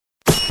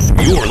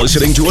You're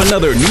listening to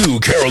another New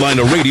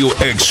Carolina Radio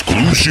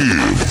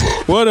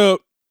exclusive. What up?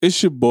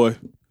 It's your boy,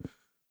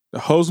 the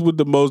host with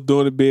the most,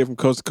 doing it big from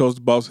coast to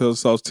coast, Boss Hell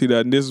Sauce T.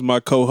 And this is my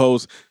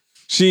co-host.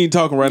 She ain't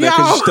talking right now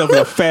because she's stuffing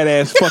her fat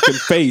ass fucking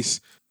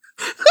face.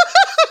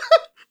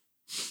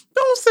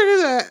 Don't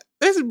say that.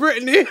 It's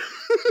Brittany.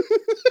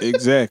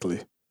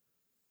 Exactly.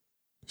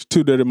 It's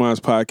Two Dirty Minds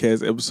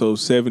Podcast, episode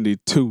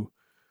 72.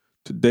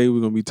 Today we're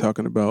going to be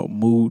talking about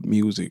mood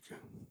music.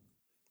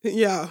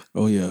 Yeah.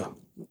 Oh, yeah.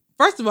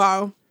 First of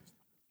all,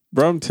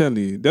 bro, I'm telling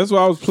you, that's why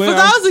I was playing.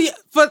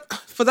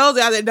 For those of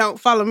y'all that don't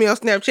follow me on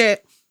Snapchat,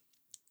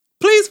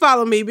 please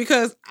follow me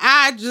because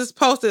I just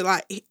posted,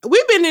 like,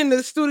 we've been in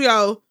the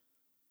studio.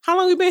 How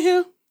long we been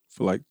here?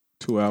 For like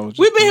 2 hours.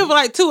 We've been here for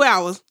like 2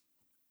 hours.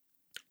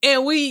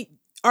 And we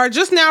are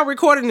just now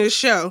recording this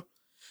show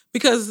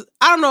because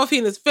I don't know if he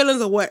in his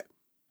feelings or what,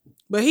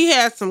 but he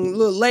had some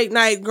little late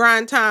night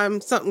grind time,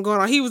 something going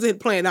on. He was in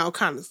playing all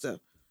kind of stuff.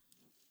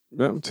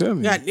 I'm telling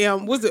you.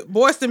 Goddamn, was it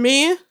Boys to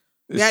Men?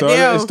 It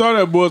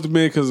started at Boys to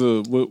Men because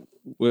of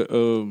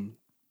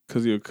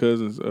your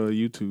cousin's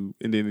YouTube,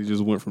 and then it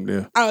just went from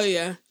there. Oh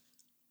yeah,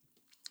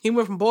 he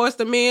went from Boys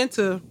to Men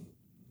to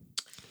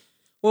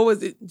what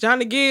was it?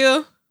 Johnny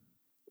Gill.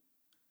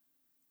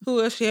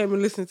 Who else she had me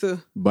listen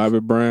to?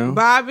 Bobby Brown.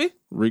 Bobby.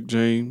 Rick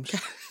James.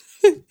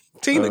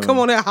 Tina, come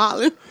on there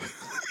hollering.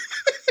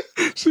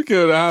 She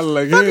kept hollering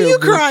like, "Fuck you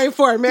crying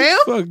for, man?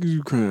 Fuck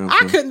you crying for?"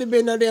 I couldn't have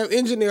been no damn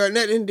engineer or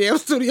nothing in the damn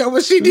studio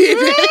when she did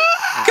that.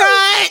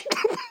 Cut.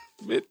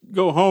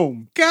 Go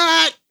home.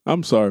 Cut.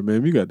 I'm sorry,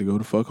 ma'am. You got to go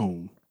the fuck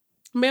home.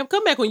 Ma'am,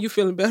 come back when you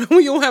feeling better.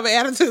 When you don't have an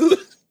attitude.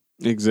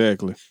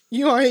 Exactly.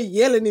 You out here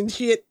yelling and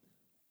shit.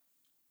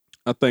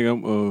 I think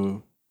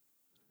I'm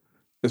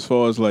as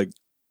far as like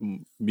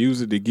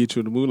music to get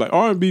you in the mood, like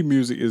R&B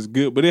music is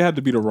good, but it had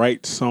to be the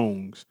right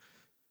songs.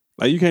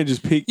 Like you can't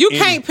just pick. You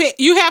can't pick.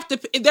 You have to.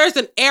 There's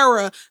an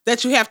era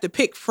that you have to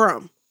pick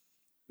from.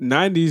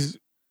 90s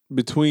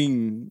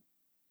between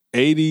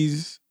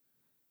 80s.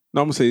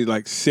 No, I'm gonna say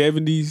like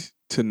 70s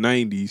to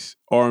 90s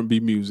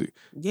R&B music.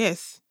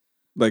 Yes.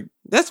 Like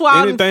that's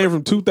why anything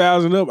from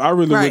 2000 up, I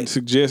really wouldn't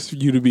suggest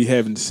you to be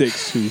having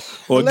sex to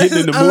or getting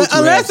in the mood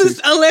unless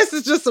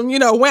it's just some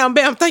wham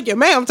bam thank you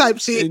ma'am type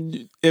shit.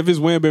 And if it's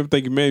wham bam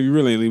thank you ma'am, you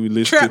really ain't even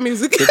listening trap to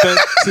music.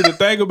 The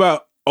thing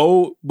about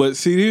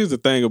here's the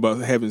thing about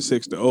having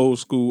sex to old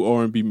school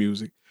R&B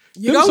music.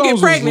 You're gonna get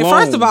pregnant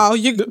first of all,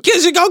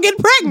 because you're gonna get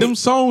pregnant. Them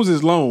songs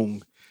is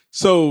long,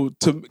 so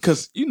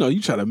because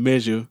you try to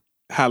measure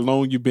how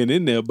long you've been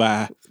in there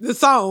by the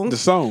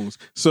songs.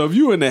 So if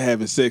you in there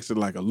having sex to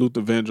like a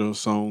Luther Vandross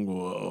song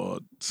or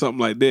something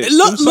like that.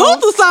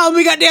 Luther song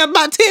we got there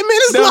about 10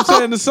 minutes long. I'm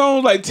saying the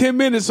song's like 10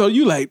 minutes, so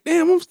you like,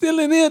 damn, I'm still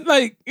in it.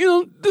 Like,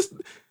 this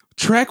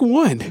track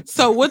one.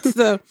 So what's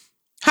the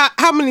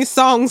how many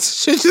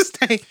songs should you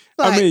stay?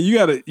 Like, I mean,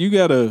 you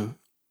gotta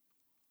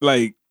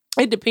like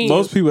it depends.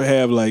 Most people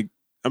have like,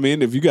 I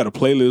mean, if you got a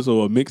playlist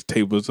or a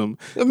mixtape or something,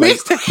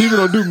 people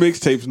don't do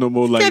mixtapes no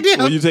more. Like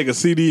when you take a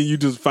CD and you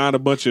just find a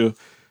bunch of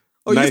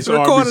nice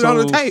R&B songs on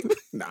the tape.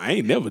 Nah, I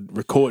ain't never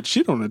record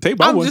shit on the tape.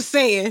 I'm just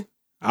saying.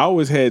 I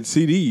always had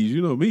CDs.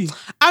 You know me.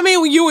 I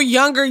mean, when you were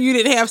younger, you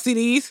didn't have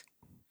CDs.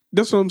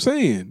 That's what I'm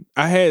saying.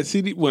 I had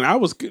CD when I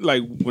was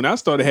like when I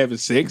started having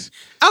sex.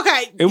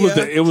 Okay, it was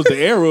the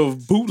era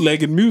of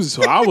bootlegging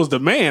music. So I was the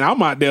man.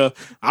 I'm out there.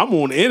 I'm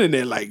on the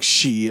internet like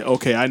shit.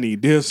 Okay, I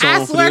need this song.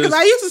 I swear, because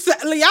I used to say,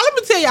 y'all. Let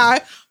me tell y'all,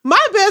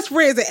 my best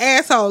friend's an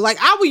asshole. Like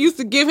I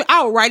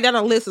would write down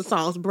a list of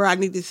songs, bro. I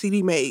need the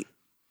CD made.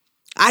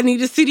 When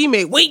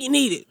you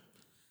need it?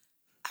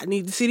 I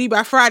need the CD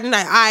by Friday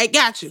night. I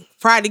got you.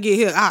 Friday get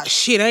here. Ah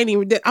shit, I ain't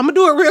even. I'm gonna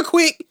do it real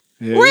quick.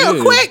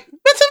 Real quick.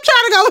 Bitch, I'm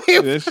trying to go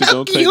here. That shit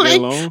don't take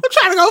that long. I'm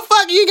trying to go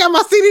fuck you. You got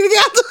my CD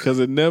together. Because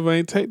it never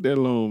ain't take that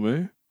long,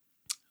 man.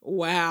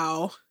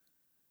 Wow.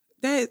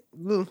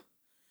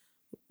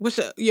 What's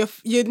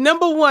your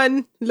number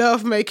one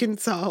love making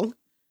song?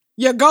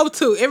 Your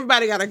go-to.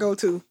 Everybody got a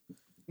go-to.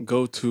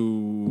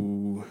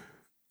 Go-to.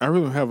 I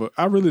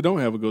really don't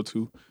have a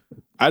go-to.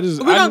 I'm gonna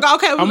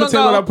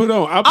tell you what I put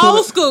on.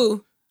 Old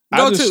school.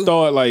 I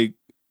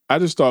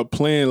just start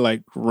playing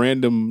like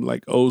random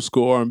like old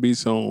school R&B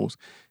songs,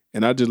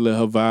 and I just let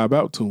her vibe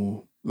out to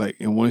them. Like,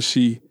 and when you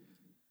see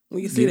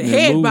the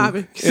head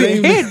bobbing,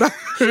 when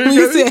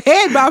you see the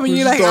head bobbing,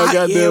 you're like,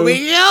 here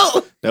we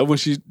go.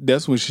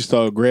 That's when she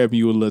started grabbing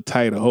you a little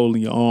tighter,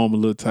 holding your arm a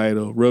little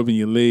tighter, rubbing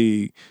your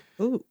leg.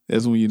 Ooh.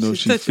 That's when you know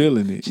she's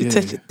feeling it. She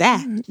touching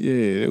that.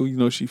 Yeah, you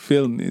know she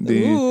feeling it.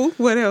 Then ooh,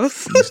 what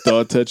else? You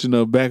start touching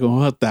her back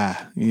on her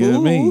thigh. You know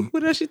what I mean?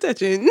 What else she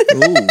touching?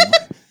 Ooh.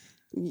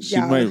 She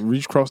might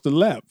reach across the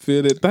lap,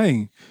 feel that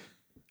thing,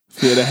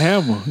 feel the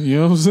hammer. You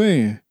know what I'm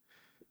saying?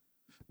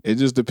 It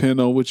just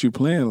depends on what you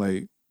playing.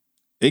 Like,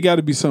 it got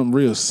to be something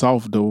real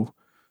soft though.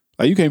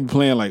 Like you can't be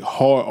playing like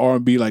hard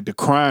R&B, like the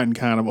crying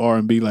kind of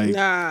R&B. Like,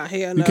 nah,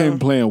 hell no. You can't be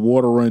playing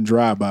 "Water Run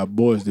Dry" by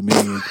Boys to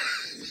Men.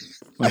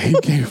 Like he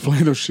can't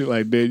play no shit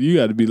like that. You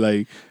got to be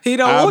like he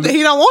don't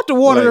want the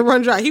water to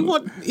run dry. He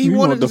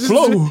wanted the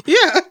flow.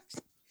 Yeah.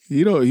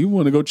 He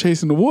want to go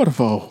chasing the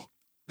waterfall.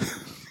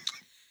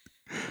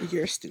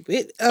 You're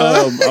stupid.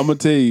 I'm gonna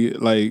tell you,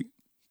 like,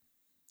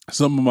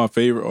 some of my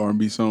favorite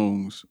R&B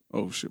songs.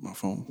 Oh shit, my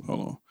phone. Hold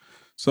on.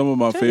 Some of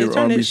my favorite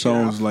R&B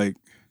songs, like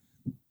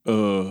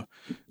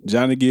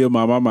Johnny Gill,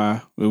 My,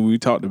 that we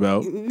talked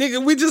about.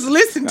 Nigga, we just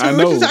listened to. I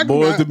know.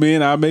 Boys to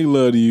Men, I Make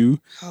Love to You.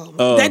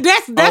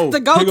 That's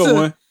the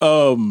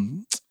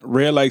go-to.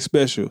 Red Light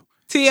Special.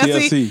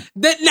 TLC.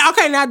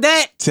 Okay, now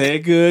that.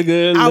 Take a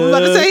good I was about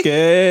to say, look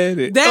at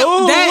it.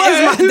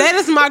 That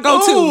is my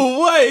go-to.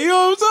 Oh, wait, you know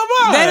what I'm talking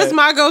about? That is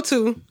my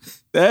go-to.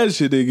 That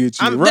shit they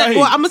get you right.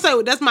 I'm going to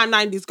say that's my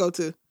 90s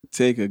go-to.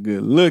 Take a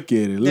good look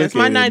at it. That's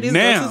my 90s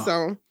go-to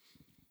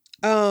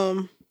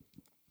song.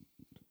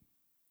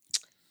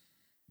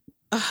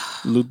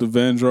 Luther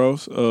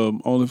Vandross,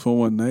 Only for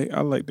One Night. I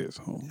like that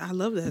song. I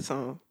love that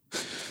song.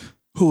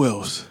 Who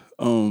else?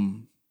 Let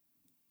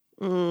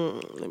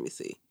me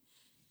see.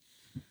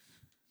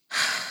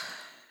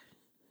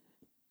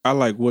 I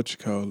like What You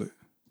Call It.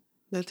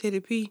 That Teddy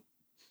P.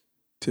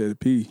 Teddy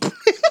P.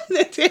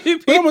 That Teddy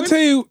P. But I'm gonna tell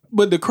you,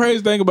 but the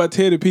crazy thing about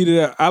Teddy P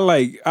that I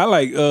like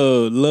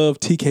Love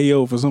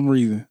TKO for some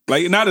reason.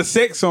 Like, not a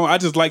sex song, I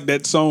just like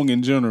that song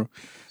in general.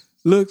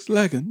 Looks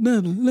like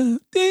another love.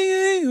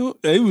 Damn.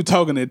 He was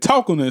talking that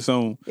talk on that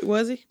song.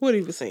 Was he? What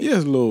he was saying?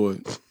 Yes,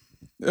 Lord.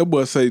 That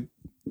boy say,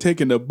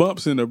 taking the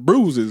bumps and the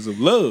bruises of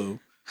love.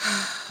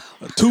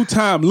 A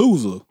 2-time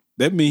loser.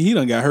 That means he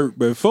done got hurt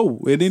before,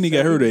 and then he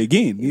got hurt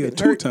again. He a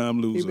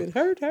 2-time loser. He been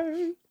hurt.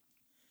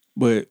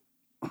 But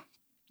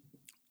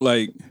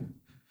like,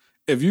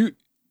 if you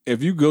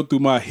go through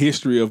my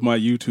history of my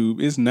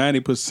YouTube, it's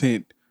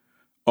 90%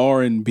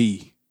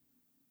 R&B.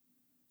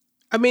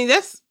 I mean,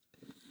 it's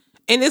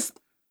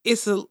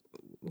a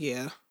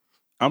yeah.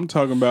 I'm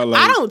talking about,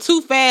 like, I don't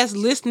too fast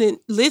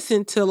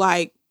listen to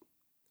like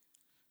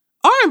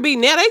R&B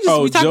now. They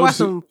just be talking about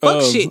some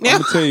fuck shit now.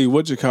 I'm gonna tell you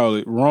What You Call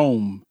It.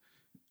 Rome.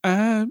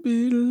 I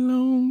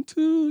belong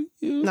to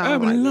you. No, I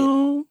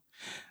belong.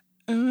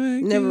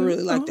 Never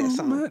really liked that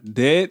song.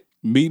 That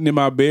Meeting in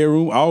My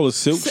Bedroom, all the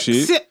Silk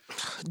shit.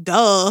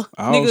 Duh.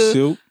 All nigga,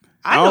 Silk.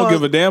 I don't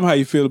give a damn how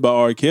you feel about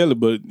R. Kelly,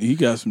 but he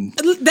got some.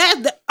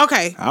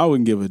 Okay. I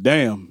wouldn't give a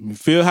damn. You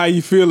feel how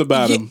you feel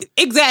about him.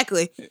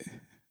 Exactly.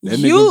 That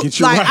nigga get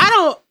you like,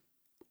 right.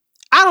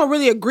 I don't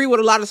really agree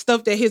with a lot of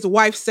stuff that his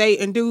wife say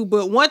and do,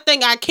 but one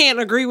thing I can't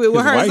agree with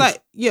her is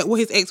like,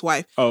 his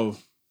ex-wife. Oh.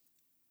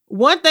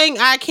 One thing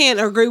I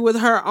can't agree with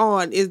her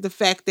on is the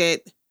fact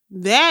that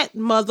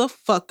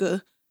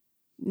motherfucker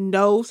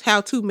knows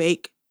how to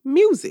make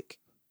music.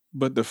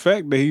 But the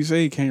fact that he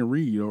say he can't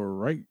read or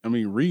write,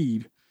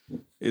 read,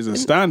 is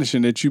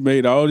astonishing that you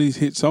made all these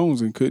hit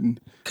songs and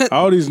couldn't.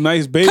 All these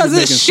nice baby making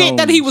songs. Because it's shit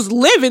that he was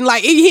living.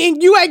 Like,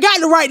 you ain't got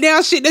to write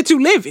down shit that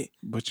you living.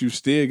 But you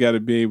still got to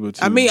be able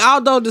to.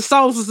 Although the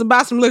songs was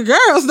about some little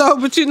girls, though,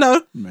 but you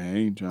know. Man, I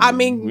ain't trying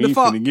we ain't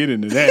finna get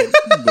into that.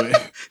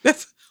 But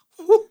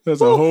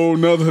that's a whole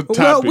nother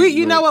topic. Well,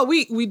 you know what?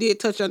 We did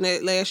touch on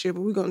that last year,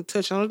 but we're going to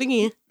touch on it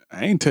again.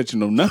 I ain't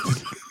touching on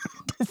nothing.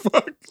 The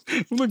fuck?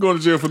 I'm not going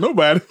to jail for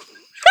nobody.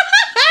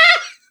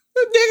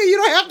 Nigga, you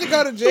don't have to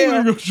go to jail. I'm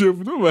not going to jail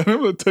for nobody.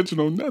 I'm not touching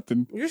on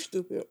nothing. You're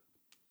stupid.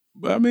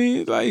 But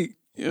like,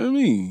 you know what I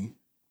mean?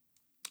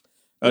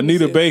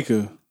 Anita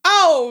Baker.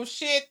 Oh,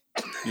 shit.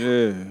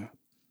 Yeah.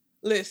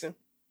 Listen.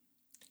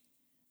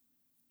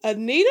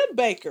 Anita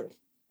Baker.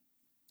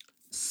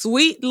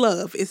 Sweet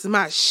Love is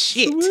my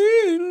shit.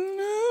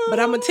 But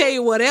I'm going to tell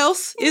you what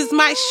else is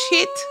my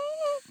shit.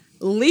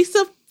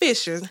 Lisa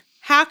Fisher.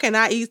 How can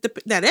I ease the...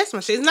 Now, that's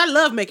my shit. It's not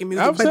love making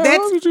music, but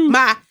that's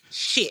my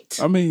shit.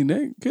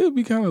 That could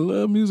be kind of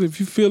love music if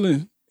you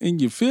feeling in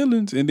your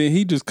feelings and then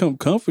he just come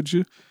comfort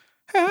you.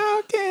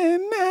 How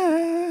can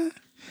I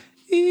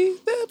ease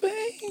the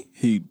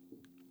pain?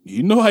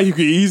 You know how you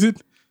can ease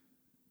it?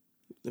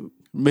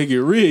 Make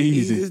it real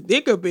easy. Ease his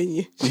dick up in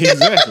you.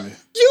 Exactly.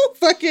 You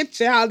fucking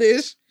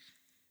childish.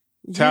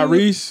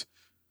 Tyrese,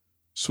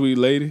 Sweet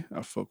Lady.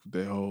 I fuck with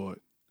that hard.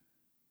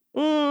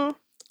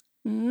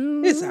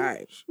 It's all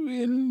right.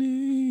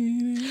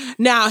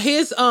 Now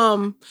his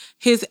album,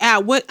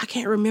 what I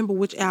can't remember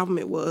which album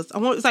it was.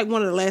 It's like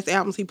one of the last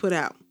albums he put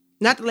out.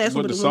 Not the last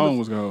one. What the song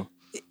was called?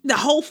 The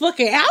whole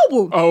fucking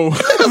album. Oh,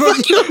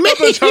 what you mean?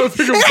 It ain't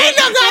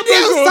no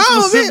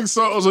goddamn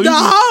song. The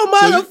whole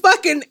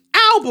motherfucking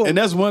album. And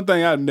that's one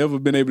thing I've never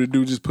been able to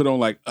do. Just put on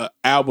like an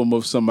album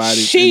of somebody.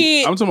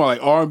 Shit. I'm talking about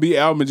like R&B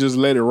album and just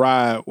let it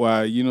ride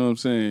while, you know what I'm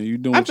saying? You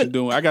doing what you're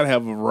doing. I gotta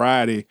have a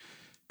variety.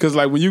 Cause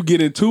like when you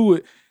get into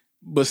it,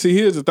 but see,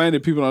 here's the thing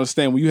that people don't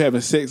understand. When you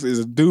having sex as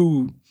a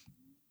dude,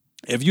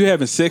 if you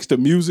having sex to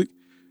music,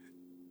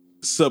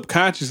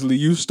 subconsciously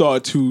you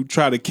start to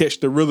try to catch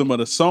the rhythm of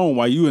the song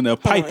while you in there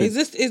piping. Is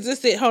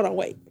this it? Hold on,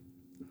 wait.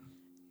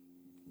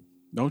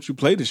 Don't you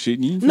play the shit?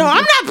 No,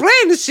 I'm not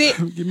playing the shit.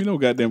 Give me no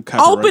goddamn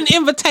copyright. Open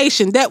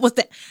Invitation. That was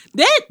the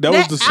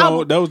song.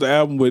 Album. That was the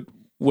album with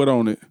what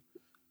on it?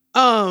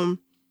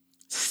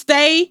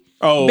 Stay.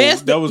 Oh,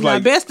 that was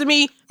like Best of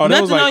Me. Oh,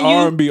 that was like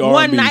R&B.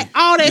 One Night.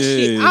 All that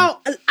shit.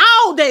 All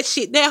that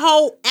shit. That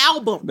whole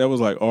album. That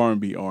was like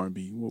R&B.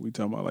 What we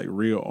talking about? Like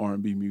real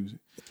R&B music.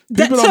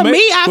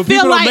 I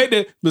feel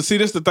like but see,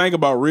 that's the thing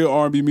about real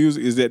R&B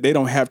music is that they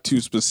don't have to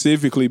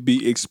specifically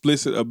be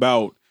explicit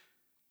about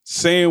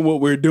saying what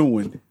we're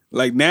doing.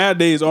 Like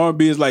nowadays,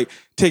 R&B is like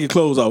take your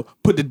clothes off,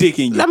 put the dick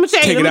in you,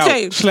 take it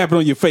out, slap it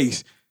on your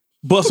face,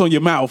 bust on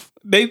your mouth.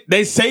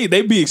 They say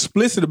they be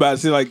explicit about it.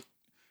 See, like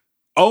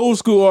old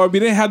school R&B,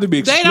 they didn't have to be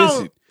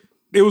explicit.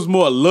 It was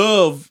more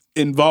love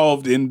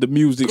involved in the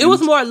music. It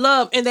was more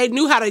love, and they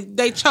knew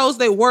they chose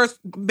their words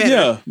better.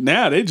 Yeah,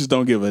 now they just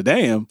don't give a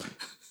damn.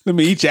 Let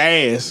me eat your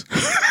ass.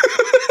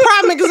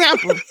 Prime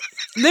example.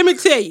 Let me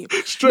tell you.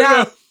 Straight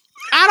up.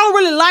 I don't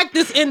really like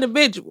this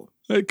individual.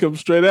 They come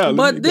straight out.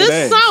 But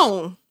this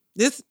song,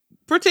 this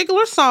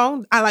particular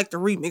song, I like the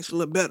remix a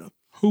little better.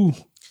 Who?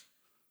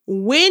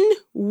 When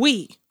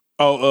We.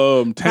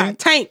 Oh, Tank?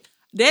 Tank.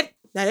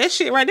 That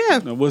shit right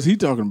there. Now, was he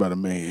talking about a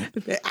man?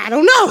 I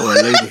don't know. Or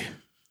a lady?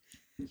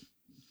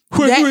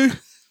 When we.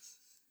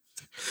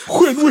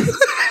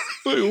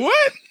 Wait,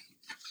 what?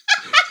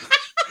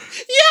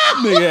 Yeah.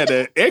 Nigga had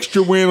that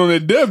extra win on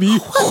that W.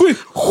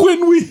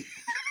 When we.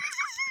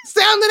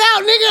 Sound it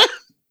out,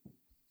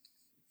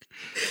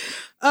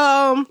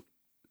 nigga.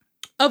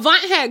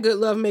 Avant had good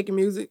love making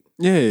music.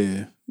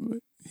 Yeah.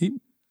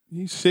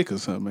 He's sick or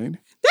something, ain't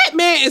he? That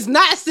man is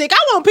not sick. I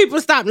want people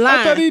to stop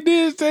lying. I thought he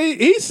did say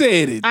he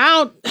said it.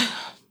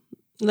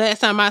 Last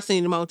time I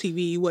seen him on TV,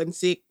 he wasn't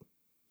sick.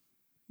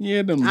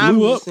 Yeah, them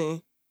blew up,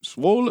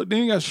 swole up,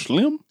 then he got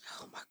slim.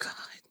 Oh my God.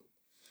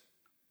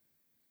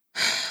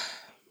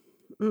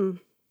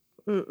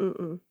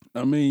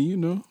 I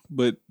mean,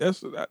 but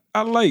that's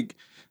I like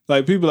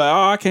people like,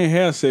 oh, I can't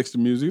have sex to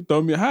music.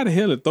 Throw me. How the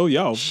hell it throw you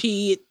off?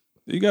 Shit.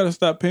 You gotta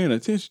stop paying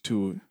attention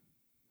to it.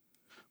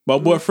 My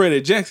boy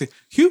Freddie Jackson,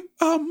 you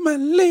are my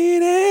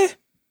lady.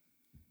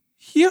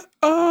 You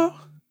are.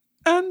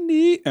 I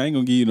ain't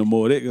gonna give you no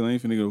more of that because I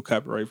ain't finna go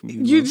copyright from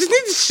you. You just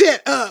need to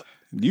shut up.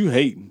 You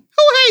hating.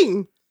 Who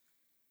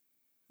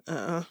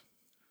hating?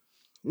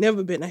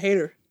 Never been a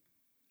hater.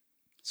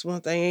 It's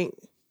one thing ain't.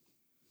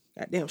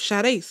 Goddamn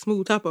Sade,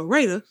 smooth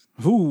operator.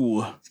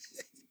 Ooh.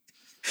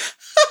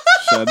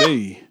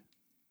 Sade.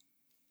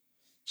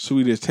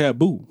 Sweet as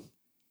taboo.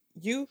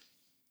 You?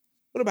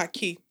 What about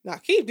Keith? Nah,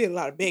 Keith did a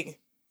lot of begging.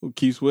 Who,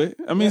 Keith Sweat?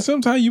 I mean,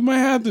 sometimes you might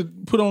have to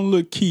put on a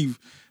little Keith.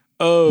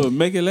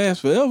 Make it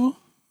last forever.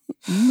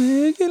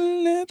 Make it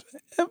last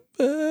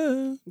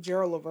forever.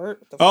 Gerald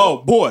Levert.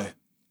 Oh, boy.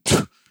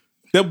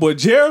 That boy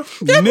Gerald?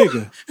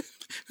 Nigga.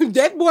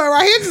 That boy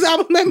right here just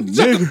almost made me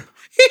chuckle.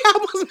 He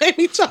almost made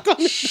me chuckle on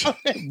this.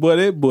 Boy,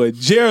 that boy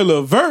Gerald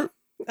Levert.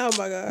 Oh,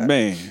 my God.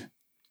 Man.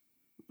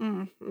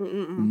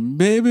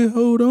 Baby,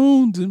 hold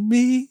on to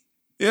me.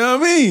 You know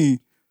what I mean?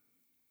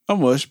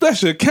 I'm a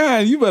special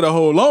kind. You better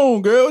hold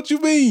on, girl. What you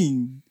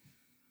mean?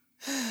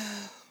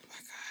 Oh, my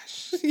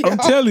gosh. I'm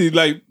telling you,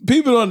 like,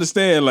 people don't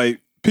understand.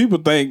 Like, people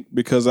think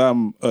because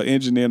I'm an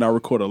engineer and I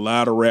record a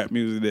lot of rap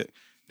music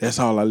that's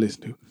all I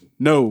listen to.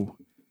 No.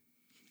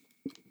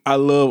 I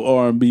love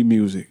R&B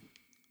music.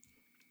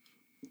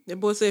 That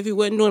boy said if he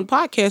wasn't doing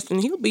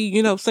podcasting, he'll be,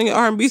 singing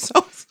R&B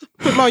songs.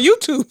 Put him on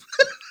YouTube.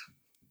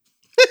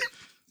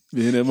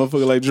 Yeah, that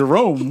motherfucker like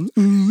Jerome.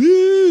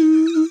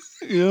 You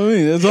know what I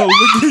mean? That's all I'm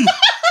looking at.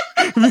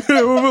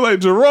 That motherfucker like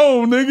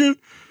Jerome, nigga.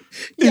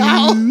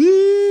 Yo.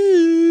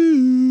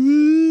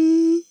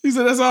 He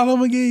said, that's all I'm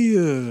gonna give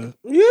you.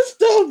 You're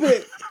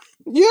stupid.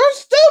 You're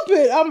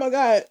stupid. Oh, my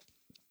God.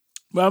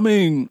 But I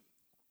mean,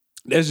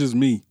 that's just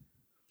me.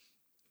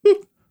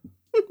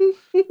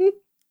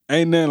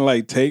 Ain't nothing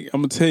like I'm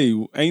gonna tell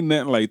you, ain't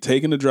nothing like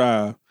taking a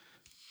drive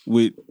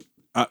with,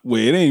 it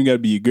ain't even gotta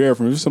be your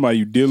girlfriend. If it's somebody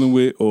you dealing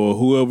with or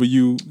whoever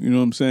you know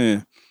what I'm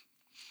saying?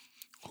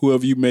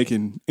 Whoever you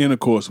making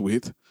intercourse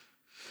with.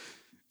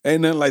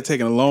 Ain't nothing like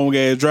taking a long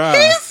ass drive.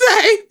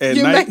 At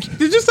night.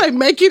 Did you say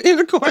making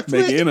intercourse?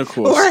 Making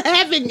intercourse. Or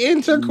having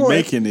intercourse?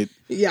 Making it.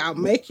 Yeah,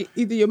 making.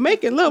 Either you're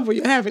making love or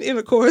you're having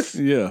intercourse.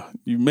 Yeah,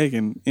 you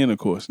making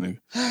intercourse, nigga.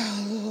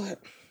 Oh, Lord.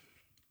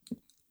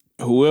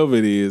 Whoever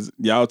it is,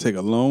 y'all take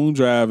a long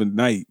drive at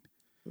night,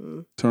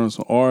 turn on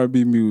some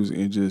R&B music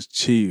and just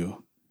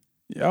chill.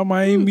 Y'all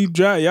might even be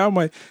dry. Y'all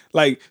might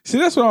see,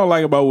 that's what I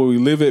like about where we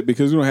live at,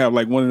 because we don't have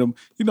like one of them,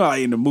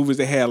 like in the movies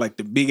they have like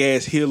the big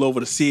ass hill over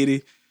the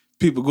city.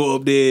 People go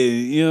up there,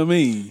 you know what I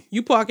mean?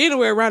 You park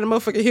anywhere around the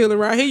motherfucking hill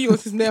around here, you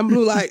want some damn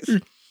blue lights.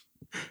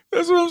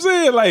 That's what I'm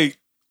saying. Like,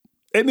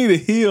 they need a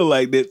hill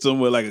like that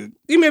somewhere, like a...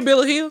 You mean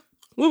Bill Hill?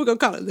 What we gonna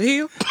call it? The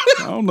hill?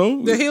 I don't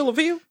know. The hill of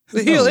hill?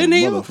 The hill in the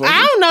hill?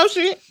 I don't know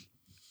shit.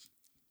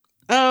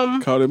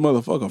 Call that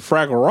motherfucker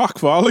Fraggle Rock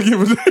for all I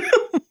give a damn.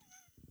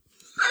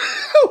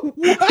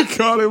 What?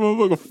 Call that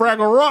motherfucker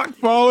Fraggle Rock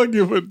for all I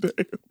give a damn.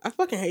 I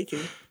fucking hate you.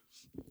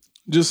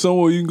 Just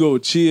somewhere you can go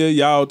chill.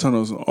 Y'all turn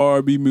on some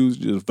R&B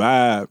music, just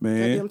vibe,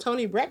 man. Goddamn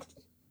Toni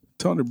Braxton.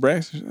 Toni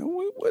Braxton?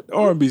 What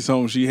R&B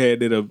song she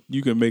had that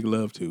you can make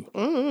love to?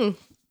 Mm-hmm.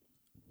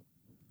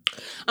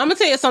 I'm gonna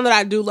tell you something that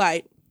I do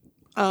like.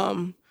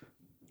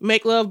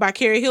 Make Love by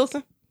Carrie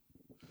Hilson.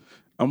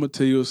 I'm gonna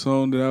tell you a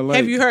song that I like.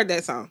 Have you heard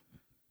that song?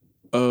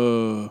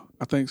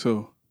 I think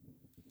so.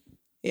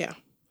 Yeah.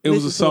 It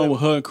was a song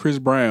with her and Chris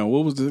Brown.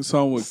 What was the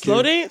song with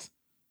Slow Dance?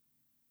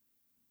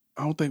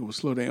 I don't think it was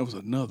Slow Dance. It was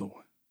another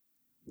one.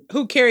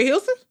 Who, Carrie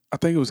Hilson? I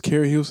think it was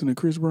Carrie Hilson and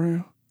Chris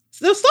Brown.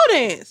 The Slow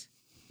Dance.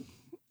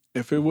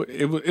 If it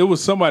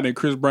was somebody named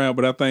Chris Brown,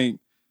 but I think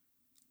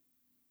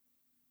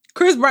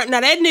Chris Brown.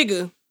 Now that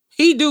nigga,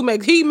 he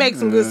makes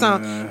some good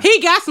songs. He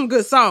got some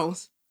good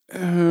songs.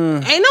 Ain't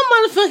no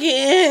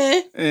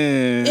motherfucking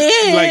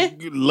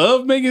like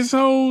love making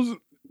songs.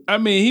 I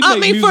mean, he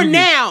make music for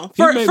now,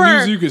 for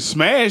music you can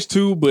smash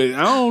to, but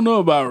I don't know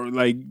about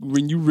like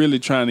when you really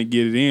trying to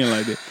get it in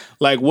like that.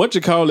 Like what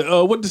you call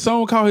it? What the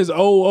song called? His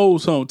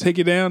old song, "Take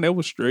It Down." That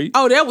was straight.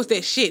 Oh, that was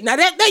that shit. Now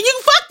that you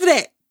can fuck to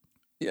that.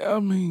 Yeah, I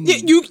mean,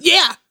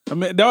 yeah. I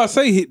mean, though I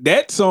say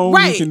that song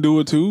you can do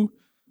it too.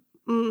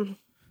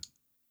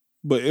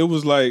 But it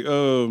was like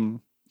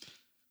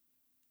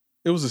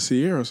it was a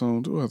Sierra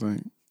song too. I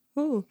think.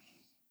 Who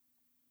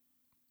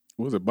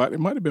was it? It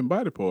might have been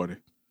Body Party.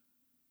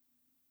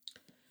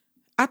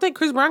 I think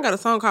Chris Brown got a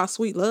song called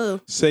 "Sweet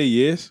Love." Say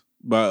Yes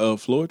by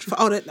Floetry.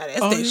 Oh, that's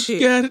that shit. All you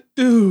gotta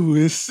do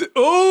is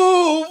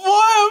boy,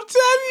 I'm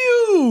telling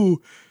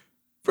you,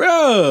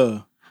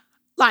 bruh.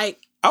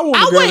 Like I want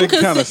a girl that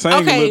can kind of sing a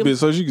little bit,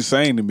 so she can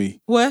sing to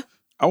me. What?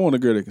 I want a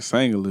girl that can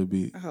sing a little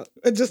bit.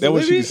 Just that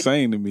what she can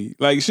sing to me.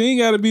 Like she ain't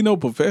got to be no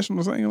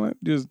professional singer. Like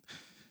just.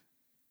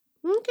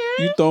 Okay.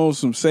 You throw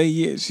some Say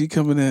Yes, she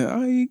coming in.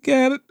 Oh, you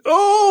got it.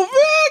 Oh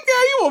man,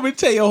 girl, you want me to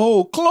take your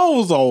whole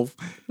clothes off?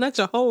 Not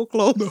your whole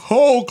clothes. The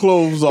whole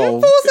clothes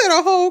off. Who said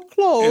a whole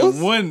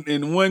clothes?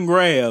 In one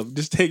grab.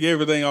 Just take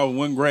everything off in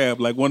one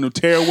grab, like one of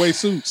them tearaway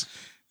suits.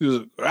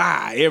 Just,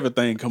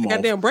 everything come off.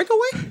 Goddamn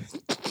breakaway.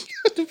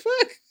 What the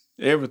fuck?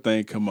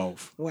 Everything come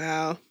off.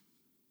 Wow.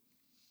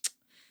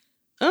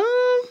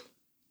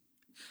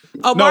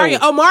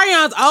 Marion's.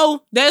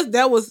 Oh,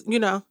 that was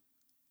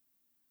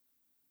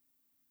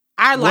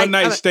I like One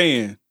Night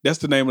Stand. That's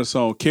the name of the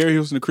song. Carrie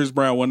Hilson and Chris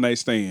Brown, One Night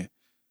Stand.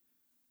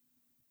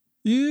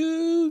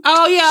 You.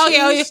 Oh yeah.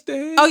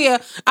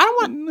 I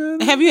don't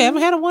want. Have you ever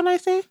had a one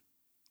night stand?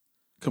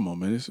 Come on,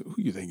 man. Who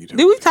you think you're talking?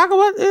 Did we talk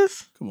about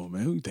this? Come on,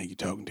 man. Who you think you're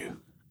talking to?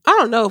 I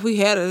don't know if we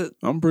had a.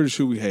 I'm pretty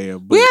sure we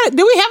have. Did we have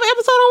an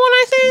episode on one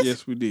night stands?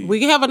 Yes, we did. We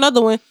can have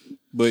another one.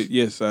 But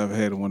yes, I've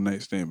had a one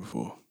night stand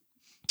before.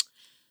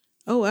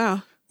 Oh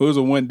wow. It was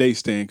a 1 day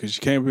stand because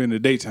she came here in the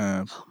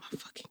daytime. Oh my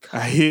fucking God.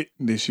 I hit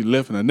and then she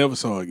left and I never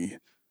saw her again.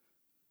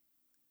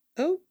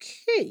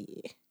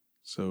 Okay.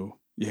 So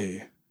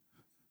yeah.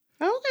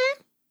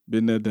 Okay.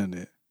 Been there, done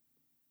that.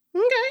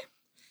 Okay.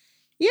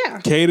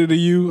 Yeah. Cater to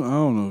you? I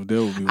don't know if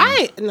that would be.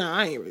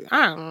 I ain't really.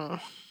 I don't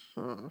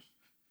know.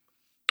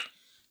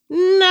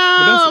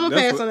 No, I'm gonna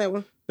pass on that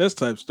one. That's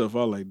the type of stuff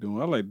I like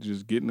doing. I like to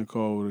just get in the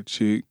car with a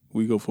chick.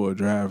 We go for a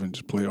drive and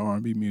just play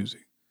R&B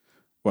music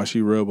while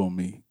she rub on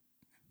me.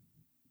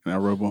 And I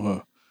rub on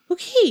her.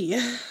 Okay.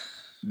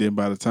 Then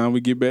by the time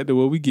we get back to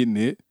where we getting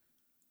it,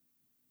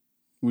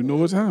 we know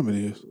what time it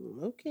is.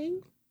 Okay.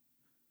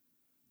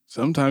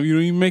 Sometimes you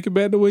don't even make it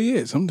back to where you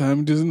at. Sometimes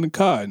you're just in the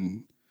car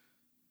and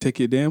take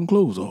your damn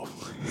clothes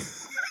off.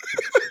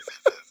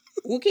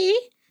 Okay.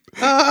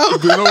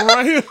 Been over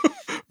right here.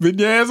 Been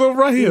your ass over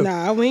right here.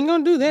 Nah, we ain't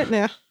gonna do that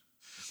now.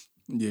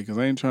 Yeah, because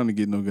I ain't trying to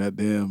get no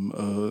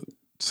goddamn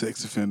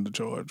sex offender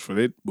charge for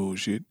that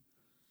bullshit.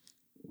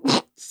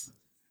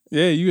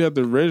 Yeah, you have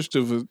to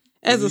register for...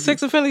 As a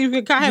sex offender, you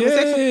can have a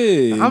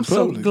sex... I'm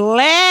so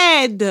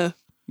glad...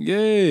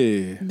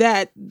 Yeah.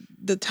 That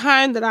the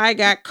time that I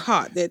got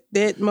caught, that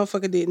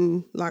motherfucker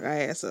didn't lock our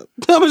ass up.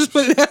 I'm just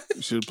put it out.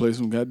 You should have played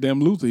some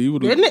goddamn Luther. He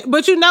would have...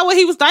 But you know what?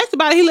 He was nice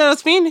about it. He let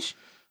us finish.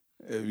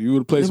 If you would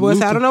have played some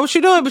Luther... I don't know what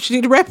you're doing, but you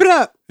need to wrap it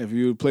up. If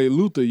you would have played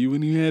Luther, you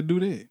wouldn't even have to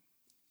do that.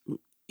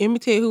 Let me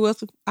tell you who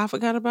else I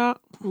forgot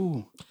about.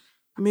 Ooh.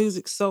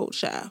 Music Soul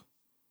Child.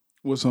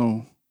 What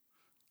song?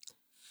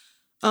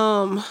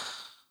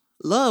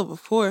 Love,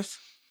 of course.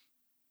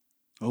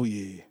 Oh,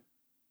 yeah.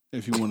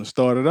 If you want to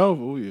start it off,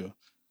 oh, yeah.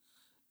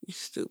 You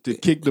stupid. To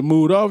kick the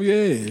mood off,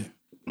 yeah.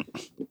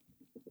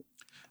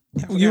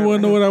 You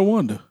want to know what I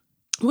wonder?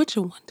 What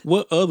you wonder?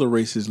 What other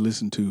races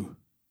listen to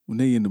when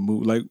they in the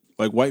mood?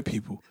 Like white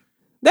people.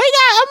 They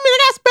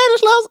got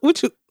Spanish loves.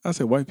 What you? I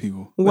said white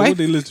people. Like what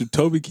they listen to?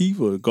 Toby Keith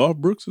or Garth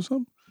Brooks or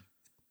something?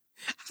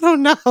 I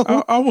don't know.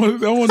 I want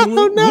to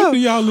know. What do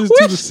y'all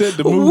listen to set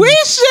the mood? We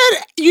should.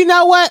 You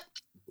know what?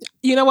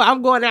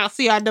 I'm going out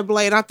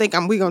CIAA, and I think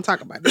we gonna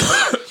talk about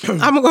this.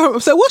 I'm gonna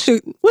say,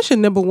 what's your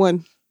number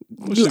one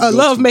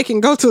love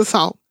making go to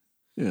song?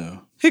 Yeah.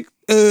 Give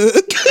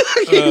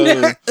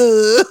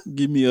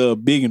me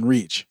Big and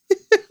Rich.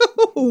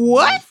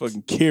 What?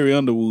 Fucking Carrie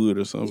Underwood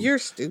or something. You're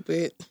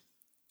stupid.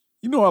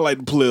 You know I like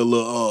to play a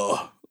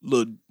little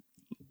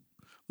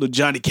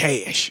Johnny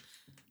Cash.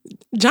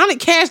 Johnny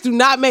Cash do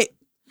not make.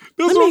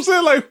 That's what I'm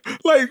saying.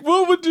 Like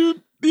what would you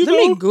know?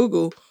 Let me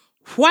Google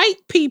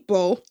white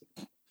people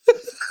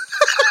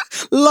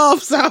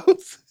love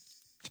songs.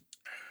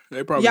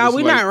 They probably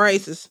we're not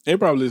racist. They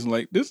probably listen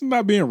like, this is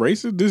not being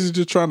racist. This is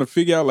just trying to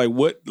figure out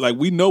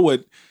we know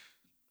what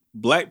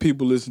black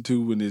people listen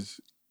to when it's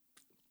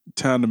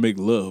time to make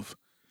love.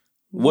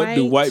 What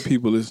do white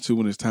people listen to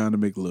when it's time to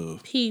make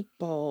love?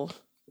 People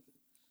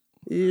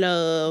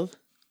love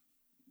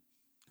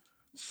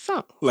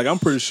songs. Like, I'm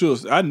pretty sure,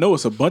 I know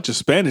it's a bunch of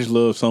Spanish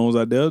love songs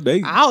out there.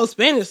 All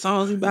Spanish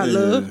songs about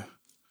love.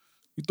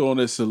 You throwing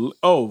that,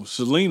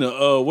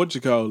 Selena, what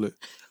you call it?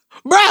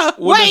 Bruh,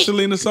 what wait. that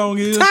Selena song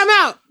is? Time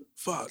out.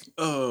 Fuck.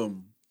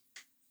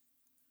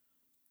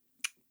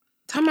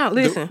 Time out,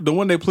 listen. The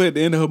one they play at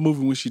the end of her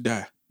movie when she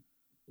died.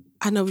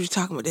 I know what you're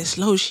talking about, that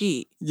slow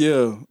shit.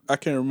 Yeah, I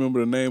can't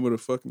remember the name of the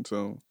fucking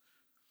song.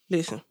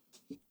 Listen.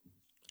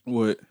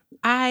 What?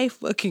 I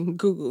fucking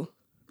Google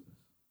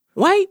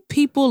white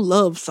people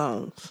love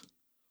songs.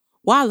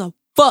 Why the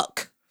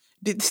fuck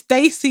did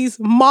Stacy's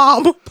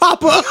mom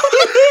pop up?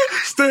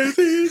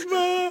 Stacy's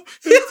mom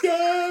is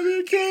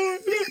gonna kill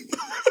me.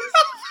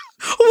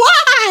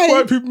 Why?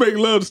 White people make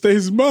love to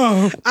Stacy's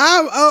mom.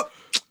 I'm up,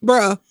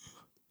 bruh.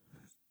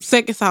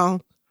 Second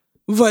song,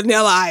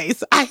 Vanilla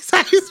Ice. Ice.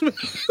 What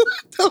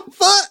the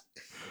fuck?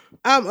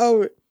 I'm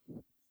over it.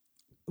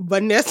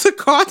 Vanessa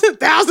Carlton,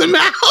 1,000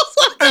 Miles.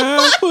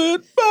 I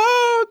would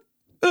walk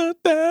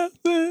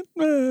 1,000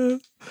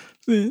 miles.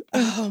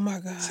 Oh my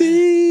God.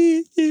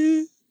 See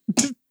you.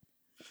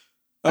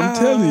 I'm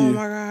telling you. Oh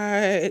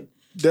my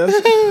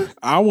God.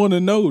 I want to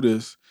know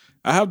this.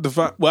 I have to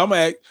find. Well,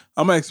 I'm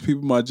gonna ask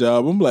people my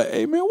job. I'm like,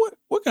 hey man,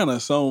 what kind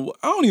of song?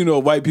 I don't even know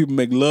if white people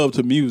make love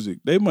to music.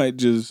 They might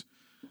just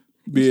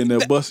be in there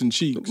busting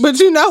cheeks. But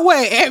you know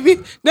what, Abby?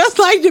 That's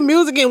like the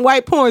music in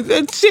white porn.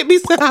 That shit be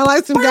sounding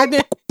like some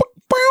goddamn.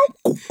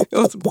 So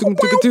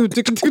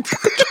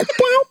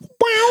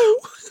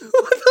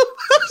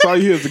all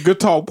you hear is the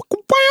guitar.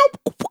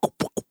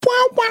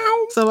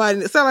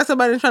 Somebody sound like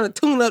somebody trying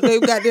to tune up their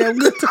goddamn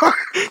guitar.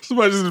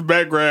 Somebody's in the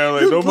background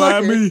like, don't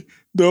mind me.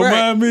 Don't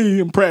mind me.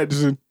 I'm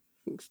practicing.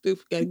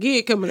 Stupid. Got a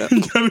gig coming up.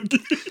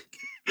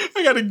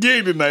 I got a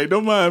gig tonight.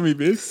 Don't mind me,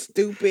 bitch.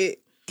 Stupid.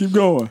 Keep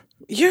going.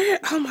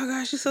 Oh my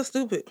gosh, you're so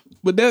stupid.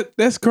 But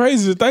that's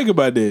crazy to think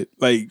about that.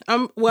 Like,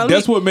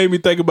 that's what made me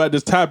think about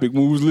this topic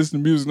when we was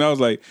listening to music. And I was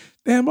like,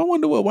 damn, I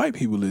wonder what white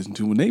people listen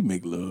to when they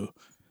make love.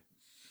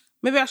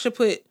 Maybe I should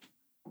put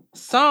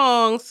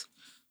songs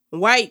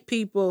white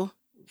people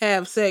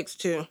have sex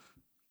to.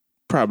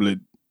 Probably.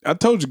 I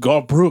told you,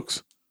 Garth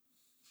Brooks.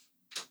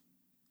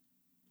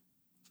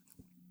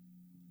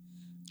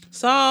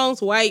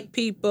 Songs white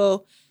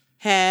people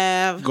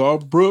have.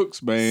 Garth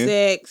Brooks, man.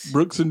 Sex.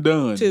 Brooks and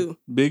Dunn. Too.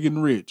 Big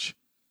and Rich.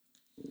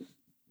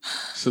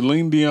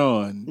 Celine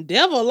Dion.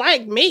 Devil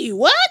Like Me.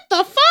 What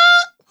the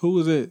fuck? Who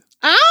was it?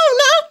 I don't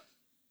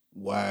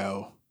know.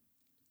 Wow.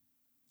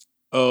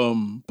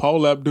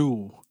 Paul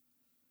Abdul.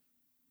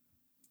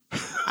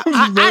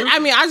 I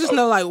mean, I just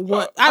know like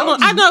what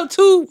I know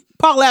 2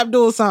 Paul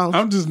Abdul songs.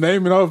 I'm just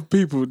naming off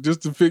people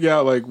just to figure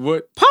out like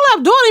what. Paul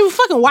Abdul ain't even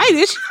fucking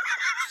whitish.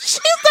 She's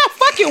not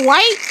fucking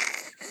white.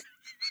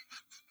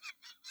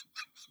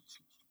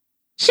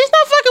 She's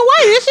not fucking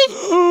white, is she?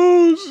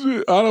 Oh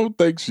shit! I don't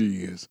think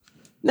she is.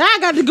 Now I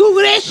got to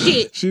Google that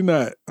shit. She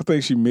not. I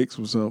think she mixed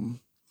with something.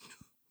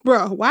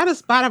 Bro, why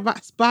does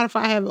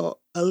Spotify have a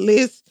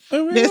list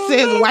that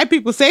says white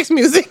people sex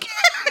music?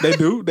 They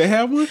do? They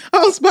have one?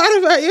 On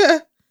Spotify, yeah.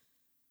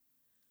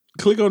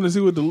 Click on to see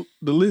what the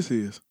list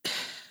is.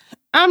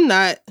 I'm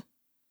not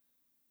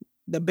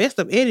the best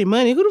of Eddie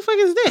Money. Who the fuck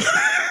is that?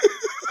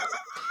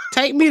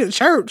 Take me to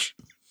church.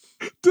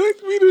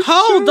 Take me to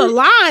Hold church. the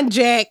line,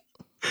 Jack.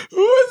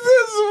 Who is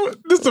this?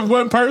 This is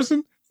one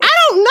person? I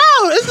don't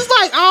know. This is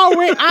like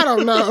already. I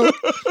don't know.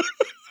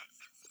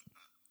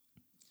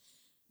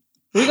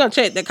 We're going to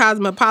check the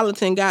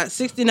Cosmopolitan got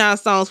 69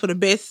 songs for the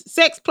best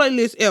sex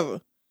playlist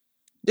ever.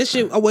 This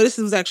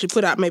was actually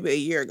put out maybe a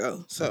year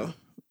ago. So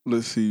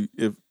let's see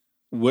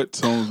what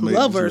songs made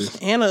Lovers,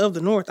 Anna of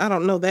the North. I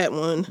don't know that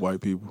one. White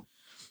people.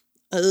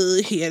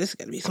 Yeah, this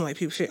got to be some white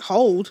people shit.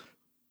 Hold.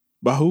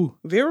 By who?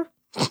 Vera?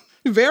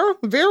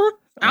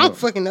 I don't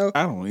fucking know.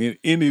 I don't know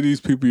any of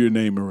these people you're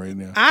naming right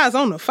now. Eyes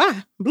on the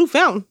Fire. Blue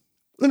Fountain.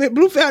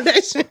 Blue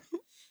Foundation.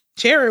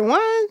 Cherry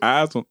Wine.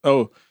 Eyes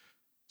on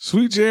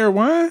Sweet Cherry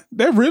Wine?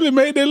 That really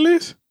made that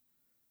list?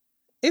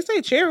 It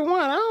say Cherry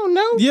Wine. I don't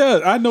know.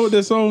 Yeah, I know what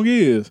that song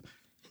is.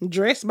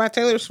 Dressed by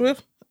Taylor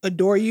Swift.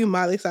 Adore You,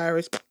 Miley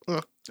Cyrus.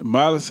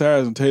 Miley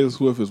Cyrus and Taylor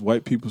Swift is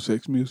white people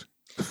sex music.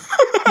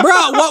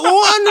 Bro,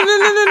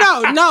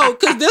 what? No,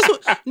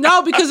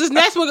 because this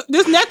next one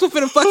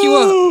finna fuck you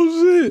up.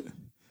 Oh shit.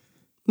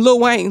 Lil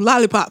Wayne,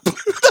 Lollipop. What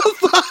the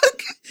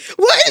fuck?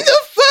 What in the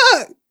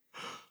fuck?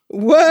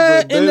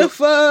 What in the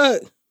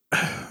fuck?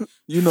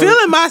 You know,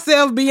 Feeling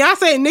Myself,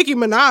 Beyonce and Nicki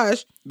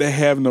Minaj. They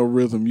have no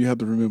rhythm. You have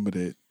to remember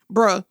that.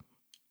 Bruh.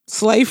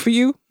 Slave for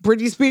You,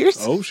 Britney Spears.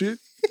 Oh shit.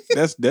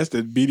 That's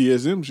the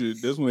BDSM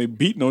shit. That's when they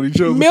beating on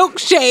each other.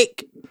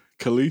 Milkshake.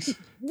 Khalees.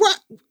 What?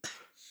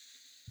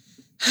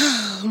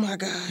 Oh my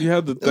God. You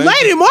have to think.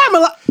 Lady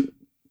Marmalade.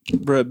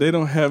 Bruh, they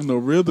don't have no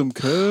rhythm,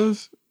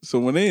 cuz. So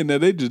when they in there,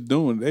 they just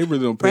doing it. They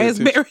really don't pay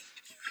attention.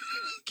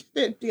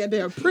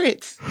 Goddamn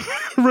Prince.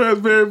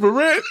 Raspberry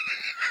Beret.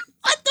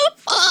 What the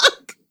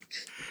fuck?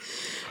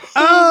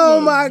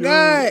 Oh my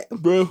God.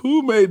 Bro,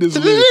 who made this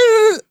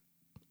list?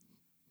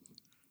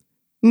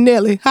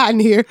 Nelly, hot in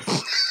here.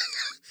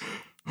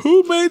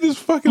 Who made this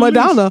fucking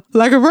Madonna, list?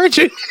 like a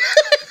virgin.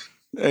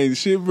 Ain't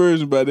shit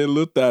version about that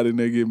little thought in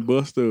there getting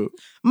busted up.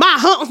 My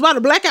humps by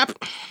the Black Eyed.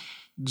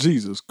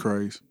 Jesus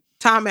Christ.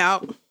 Time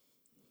out.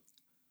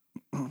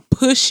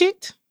 Push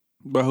It.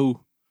 By who?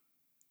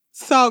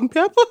 Salt and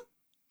Pepper.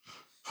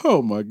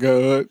 Oh my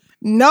God.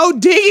 No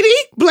Diggity.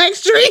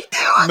 Blackstreet.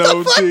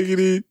 No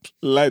diggity.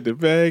 Light the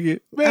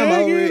faggot.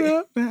 Bag over it it.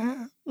 up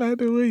now. Like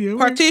the way you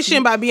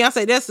Partition by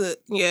Beyonce. That's a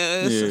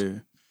yeah.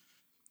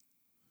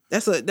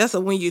 That's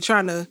a when you're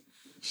trying to,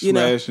 you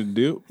know. Smash and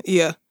dip.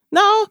 Yeah.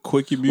 No.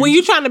 Quickie music. When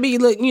you're trying to be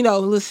look, a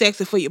little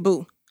sexy for your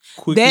boo.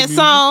 Quickie That music.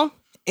 song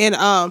and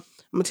I'm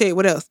gonna tell you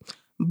what else.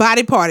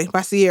 Body Party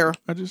by Sierra.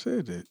 I just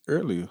said that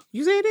earlier.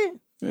 You said that?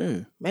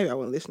 Yeah. Maybe I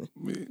wasn't listening.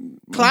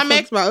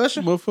 Climax by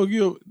Usher. Motherfucker,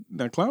 you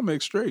now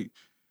Climax straight.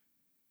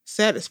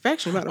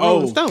 Satisfaction by the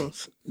Rolling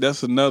Stones.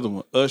 That's another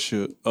one.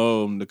 Usher,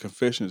 the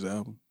Confessions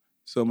album.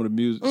 Some of the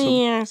music.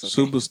 Yeah, it's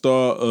okay.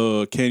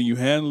 Superstar, Can You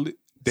Handle It?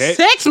 That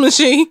Sex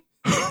Machine.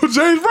 James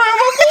Brown,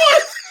 my boy.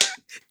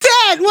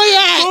 Dad, where you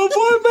at? My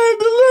boy made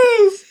the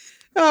list.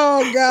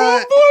 Oh God.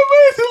 My boy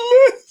made the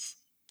list.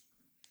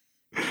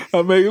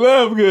 I Make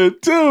Love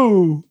Good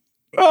too.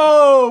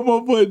 Oh, my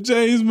boy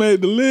James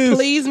made the list.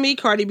 Please Me,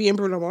 Cardi B and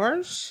Bruno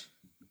Mars.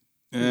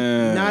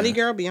 Naughty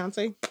Girl,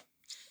 Beyonce.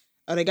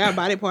 Oh, they got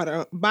Body Part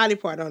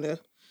on there.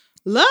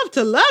 Love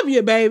to Love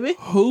You, baby.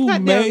 Who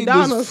Goddamn made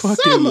Donna this fucking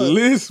Summer.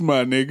 list,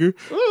 my nigga?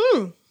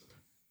 Mm-hmm.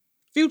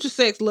 Future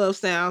Sex Love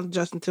Sounds,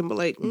 Justin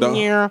Timberlake. Dog,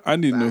 Yeah. I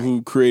need to know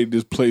who created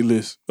this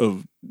playlist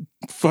of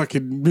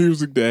fucking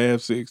music to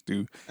have sex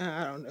to.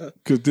 I don't know.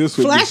 Because this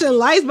would Flashing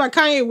Lights by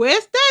Kanye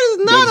West. That is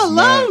not a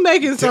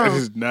love-making song. That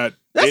is not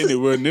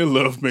anywhere near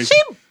love making.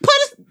 She beat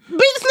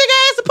this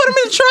nigga ass and put him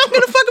in the trunk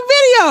in the fucking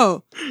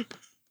video.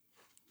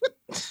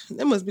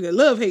 That must be the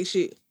love-hate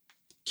shit.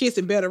 Kiss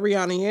It Better,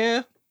 Rihanna,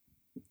 yeah.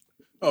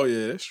 Oh,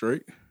 yeah, that's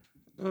straight.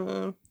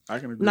 I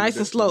can agree. Nice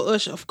and Slow,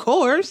 Usher, of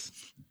course.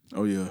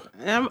 Oh, yeah.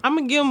 I'm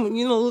going to give him, a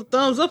little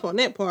thumbs up on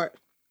that part.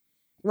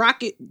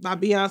 Rocket by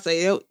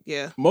Beyonce,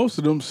 yeah. Most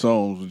of them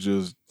songs were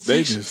just,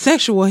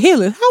 Sexual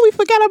Healing. How we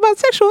forgot about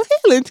Sexual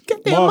Healing?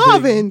 Goddamn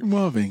Marvin.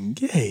 Marvin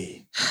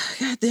Gaye.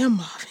 Goddamn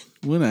Marvin.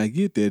 When I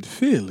get that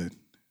feeling.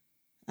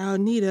 I'll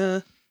need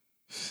a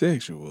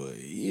sexual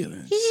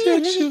healing.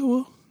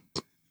 Sexual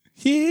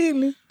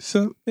healing.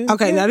 Something.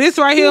 Okay, now this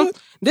right here,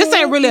 this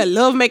ain't really a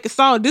love making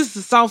song. This is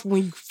a song for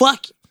when you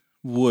fucking.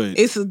 What?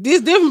 It's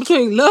different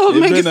between love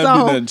making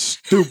song. Be nothing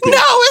stupid. No,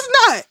 it's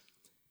not.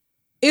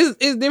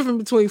 It's different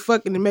between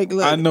fucking and making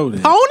love. I know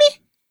that. Pony?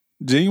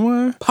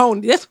 Genuine?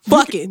 Pony. That's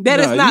fucking. That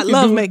is not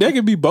love making. That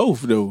could be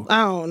both though.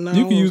 I don't know.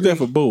 You can use that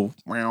for both.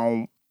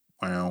 Wow.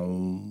 Wow.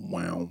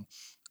 Wow.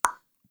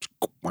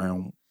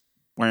 Wow.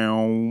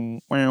 Wow.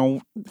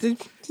 Wow.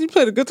 Did you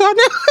play the guitar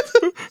now?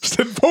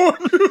 Said porn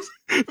music.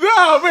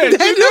 No, man.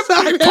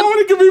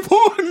 Pony can be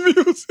porn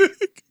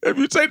music. If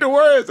you take the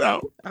words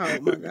out. Oh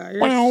my God.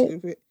 You're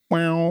stupid.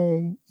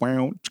 Wow.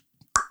 Wow.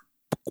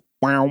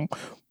 Wow.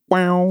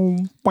 Wow.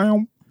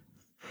 Wow.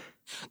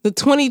 The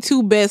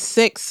 22 best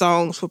sex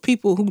songs for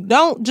people who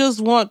don't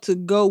just want to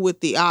go with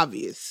the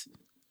obvious.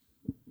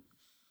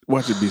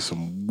 Watch it be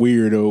some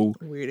weird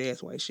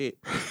ass white shit.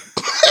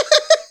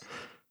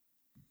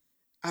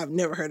 I've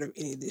never heard of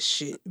any of this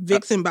shit.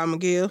 Vixen by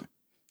Miguel.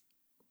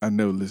 I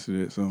never listened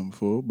to that song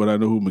before, but I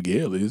know who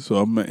Miguel is, so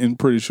I'm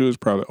pretty sure it's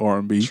probably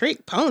R&B.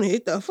 Trick Pony,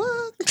 what the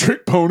fuck?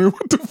 Trick Pony,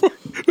 what the fuck?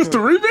 It's the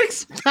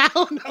remix? I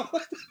don't know.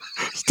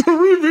 It's the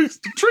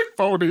remix, the Trick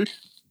Pony.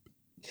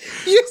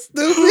 You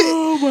stupid.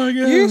 Oh my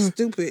God. You're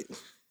stupid.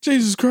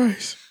 Jesus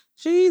Christ.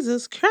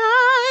 Jesus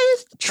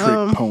Christ.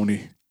 Trick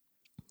Pony.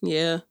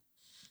 Yeah.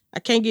 I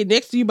Can't Get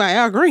Next to You by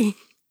Al Green.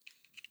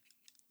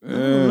 I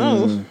don't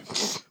know.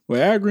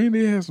 Well, Al Green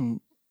did have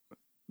some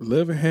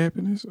Love and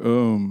Happiness.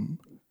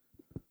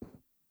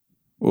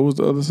 What was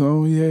the other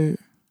song he had?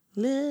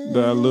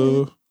 That I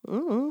love.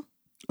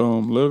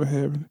 Love and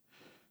Happiness.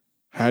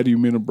 How Do You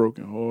Mend a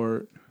Broken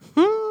Heart?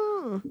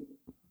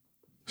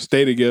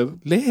 Stay Together.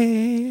 Let's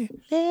stay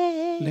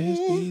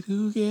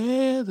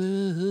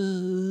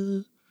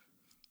together.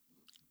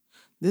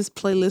 This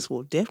playlist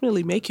will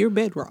definitely make your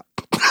bed rock.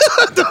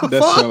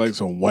 That sounds like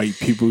some white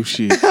people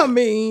shit. I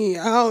mean,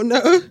 I don't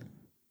know.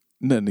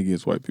 Nothing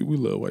against white people. We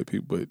love white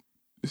people, but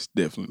it's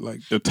definitely like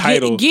the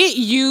title. Get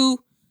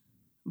You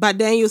by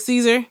Daniel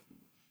Caesar.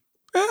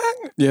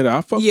 Yeah,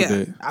 I fuck with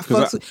that. I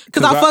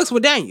fucks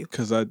with Daniel.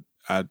 Because I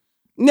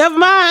Never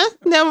mind.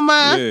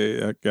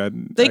 Yeah, I got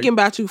Thinking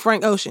About You,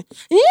 Frank Ocean.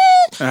 Yeah.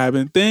 I've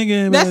been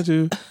thinking about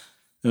you.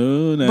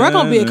 Oh, nah, Bro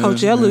gonna be at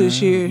Coachella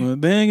this year.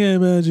 I'm thinking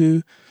about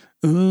you.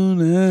 Oh,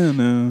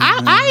 no.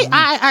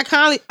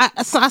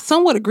 I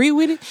somewhat agree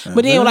with it,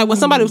 but then like when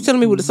somebody was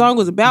telling me what the song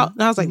was about,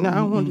 and I was like, no, I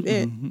don't want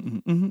to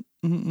do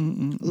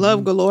that.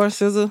 Love Galore,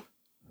 SZA.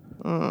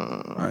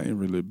 I ain't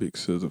really a big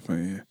SZA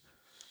fan.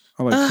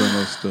 I like some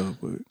other stuff,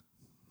 but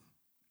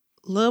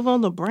Love on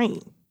the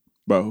Brain.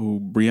 about who?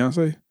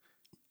 Beyonce?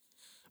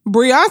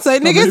 Beyonce,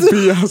 niggas.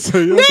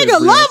 Beyonce. Nigga,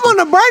 Love on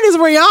the Burn is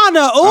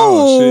Rihanna. Ooh.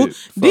 Oh,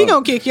 shit. D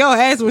gonna kick your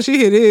ass when she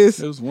hear this.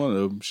 It was one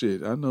of them.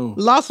 Shit, I know.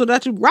 Lost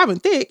Without You, Robin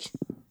Thicke.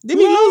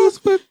 Didn't he lose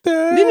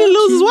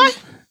his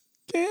wife?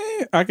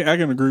 Yeah, I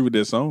can agree with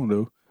that song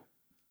though.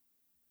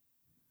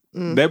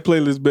 That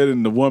playlist better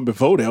than the one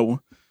before that one.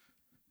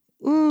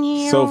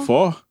 Yeah. So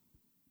far.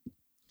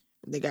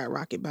 They got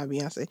Rocket by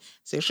Beyonce,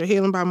 Sexual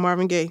Healing by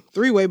Marvin Gaye,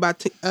 Three Way by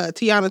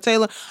Tiana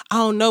Taylor. I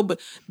don't know, but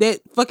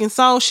that fucking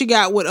song she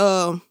got with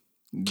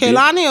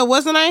Kehlani, or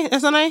what's her name?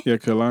 That's her name? Yeah,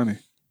 Kehlani.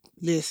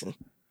 Listen.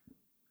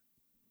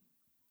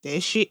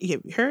 That shit,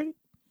 have you heard it?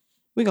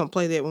 We're gonna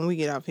play that when we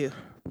get out here.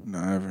 No,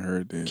 I haven't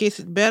heard that. Kiss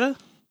It Better.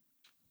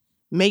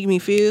 Make Me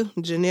Feel,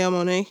 Janelle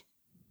Monáe.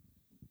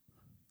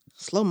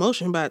 Slow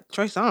Motion by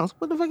Trey Songz.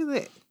 What the fuck is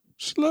that?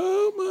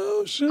 Slow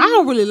Motion. I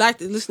don't really like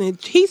to listen.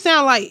 He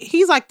sound like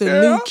he's like the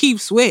new Keith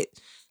Sweat.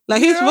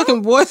 Like his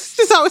fucking voice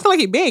just always sound like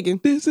he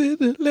begging. This is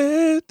the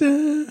last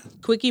time.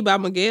 Quickie by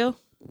Miguel.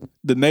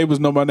 The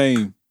Neighbors Know My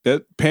Name.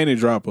 That Panty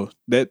Dropper.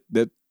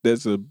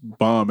 That's a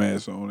bomb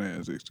ass on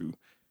ass too.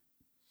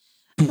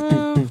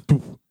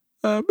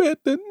 I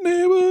bet the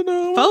neighbor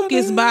know.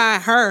 Focus by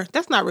Her.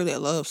 That's not really a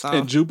love song.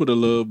 And Jupiter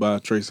Love by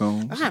Trey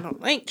Songz. I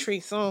don't like Trey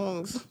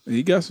Songz.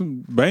 He got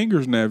some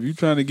bangers now. If you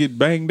trying to get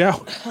banged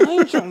out.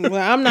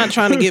 I'm not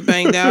trying to get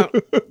banged out.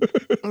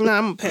 Nah,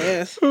 I'm gonna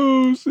pass.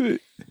 Oh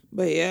shit.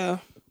 But yeah.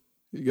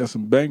 You got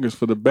some bangers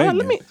for the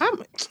banging.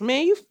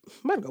 Man, you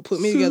might go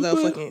put me together a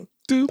fucking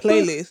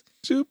playlist.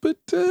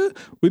 Jupiter.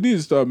 We need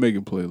to start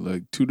making playlists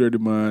like Two Dirty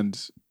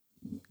Minds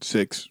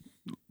sex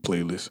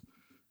playlist.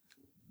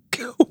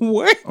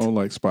 What? On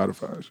like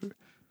Spotify shit.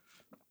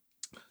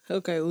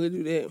 Okay, we'll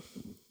do that.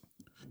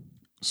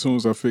 As soon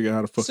as I figure out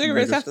how to fuck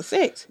cigarettes after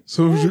sex.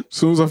 Soon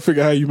as I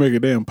figure out how you make a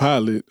damn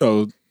pilot,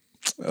 a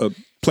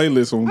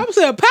playlist on. I'm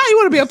saying a pilot. You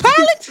want to be a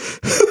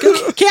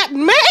pilot?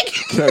 Captain Mac?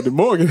 Captain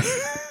Morgan. As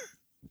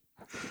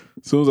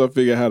soon as I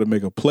figure out how to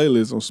make a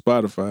playlist on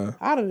Spotify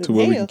to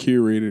where we can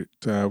curate it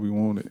to how we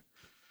want it.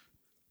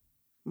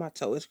 My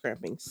toe is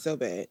cramping so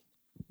bad.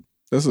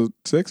 That's a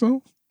sex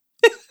song?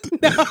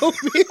 No,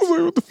 bitch.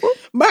 What the fuck?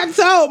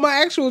 My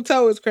actual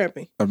toe is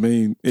cramping. I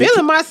mean,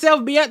 feeling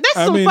myself beyond.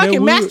 That's some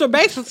fucking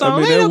masturbation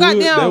song.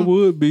 That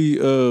would be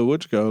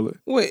what you call it?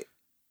 What?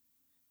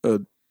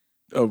 A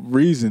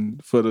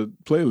reason for the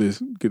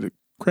playlist. Get a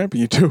cramp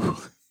in your toe.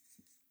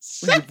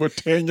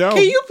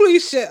 Can you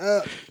please shut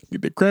up?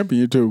 Get the cramp in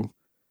your toe.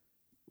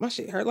 My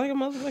shit hurt like a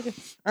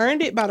motherfucker.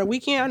 Earned It by The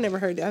Weeknd. I never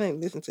heard that. I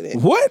didn't listen to that.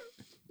 What?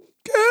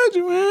 God,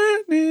 you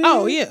earned it.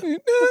 Oh yeah.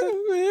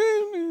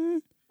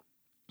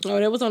 Oh,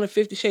 that was on the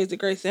 50 Shades of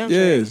Grey soundtrack.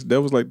 Yes, that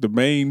was like the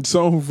main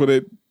song for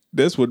that.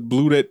 That's what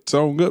blew that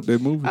song up,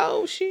 that movie.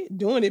 Oh, shit.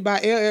 Doing It by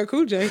LL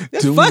Cool J.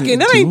 That's fucking.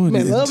 That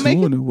ain't love making.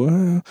 Doing it,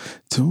 wow.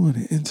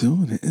 Doing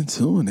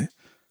it.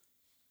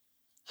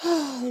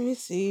 Let me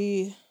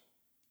see.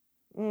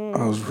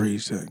 I was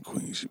raised that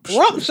Queen.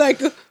 Rump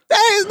Shaker.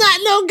 That is not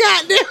no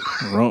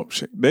goddamn. Rump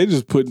Shaker. They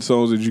just putting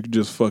songs that you can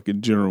just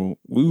fucking general.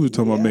 We was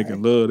talking about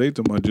making love. They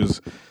talking about just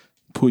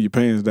pull your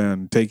pants down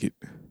and take it.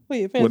 Pull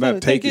your pants down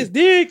and take his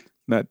dick.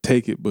 Not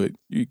take it, but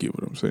you get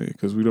what I'm saying.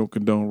 Because we don't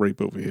condone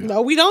rape over here.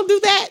 No, we don't do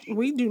that.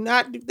 We do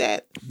not do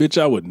that.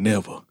 Bitch, I would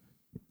never.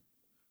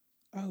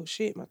 Oh,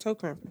 shit. My toe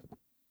cramping.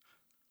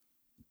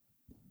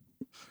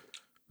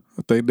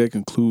 I think that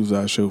concludes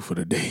our show for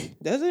the day.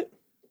 Does it?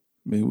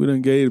 I mean, we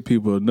done gave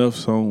people enough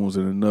songs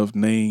and enough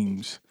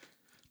names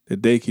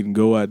that they can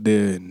go out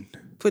there and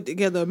put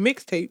together a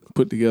mixtape.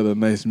 Put together a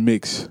nice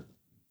mix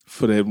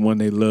for that one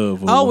they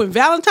love. Oh, and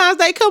Valentine's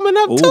Day coming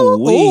up too.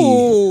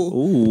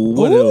 Ooh,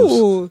 what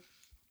else?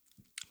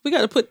 We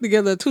got to put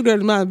together a Two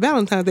Dirty Minds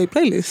Valentine's Day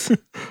playlist.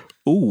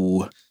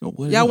 Ooh.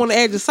 Y'all want to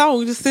add your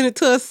song, just send it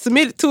to us,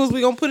 submit it to us.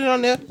 We're going to put it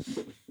on there.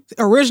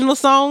 Original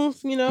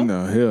songs, you know?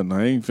 No, hell no.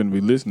 I ain't finna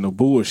be listening to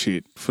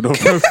bullshit for no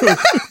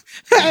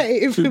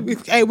Hey,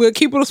 we'll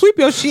keep it. Sweep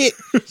your shit.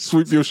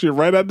 Sweep your shit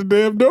right out the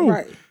damn door.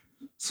 Right.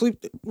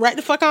 Sweep it right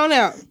the fuck on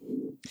out.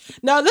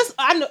 Now, this,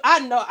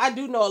 I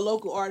do know a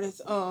local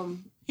artist.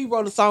 He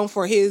wrote a song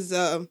for his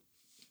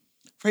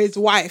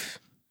wife.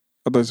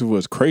 I thought it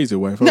was Crazy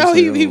Wife. No,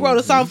 he wrote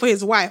a song for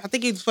his wife. I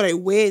think it was for their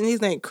wedding.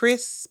 His name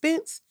Chris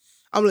Spence.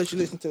 I'm gonna let you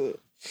listen to it.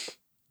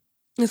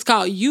 It's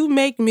called "You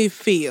Make Me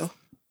Feel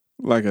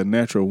Like a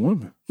Natural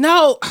Woman."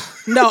 No,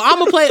 I'm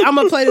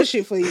gonna play this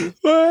shit for you.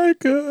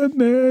 Like a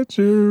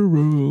natural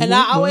woman. And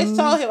I always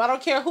told him, I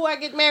don't care who I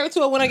get married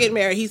to or when I get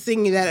married, he's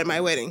singing that at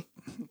my wedding.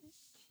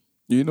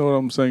 You know what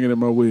I'm singing at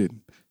my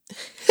wedding?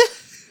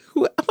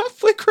 My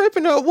foot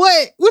cramping or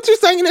what? What you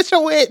singing at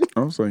your wedding?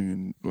 I'm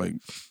singing like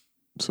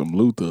some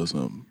Luther or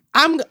something.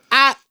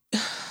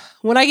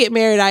 When I get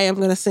married, I am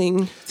gonna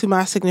sing to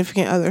my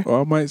significant other.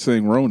 Or I might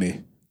sing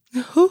Roni.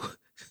 Who?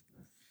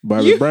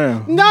 Bobby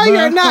Brown. No,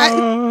 you're not.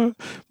 Heart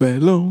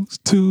belongs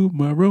to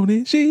my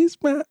Roni. She's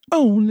my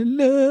only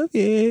love,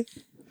 yeah.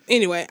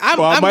 Anyway,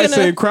 I might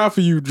say "Cry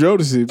for You,"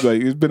 Jodeci.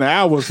 Like, it's been an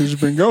hour since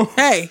you've been gone.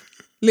 Hey,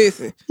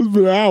 listen. It's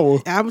been an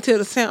hour. I'm gonna tell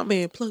the sound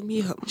man, plug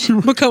me up.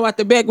 I'm gonna come out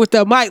the back with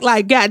the mic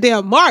like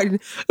goddamn Martin.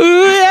 Ooh,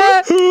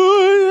 yeah.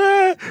 Ooh,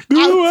 yeah.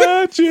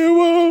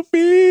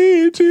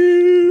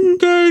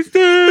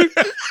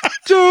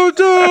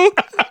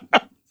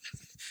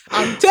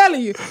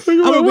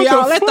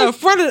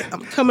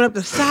 I'm coming up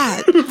the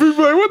side. People like,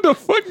 what the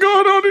fuck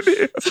going on in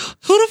here?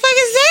 Who the fuck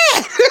is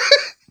that?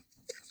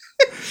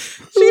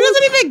 She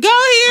doesn't even go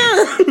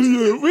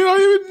here. We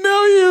don't even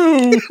know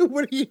you.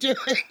 What are you doing?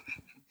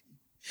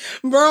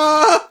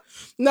 Bro.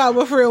 No,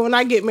 but for real, when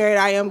I get married,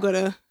 I am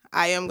gonna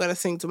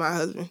sing to my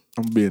husband.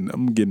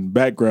 I'm getting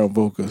background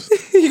vocals.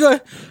 You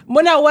gonna?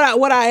 Well, no.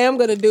 What I am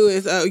gonna do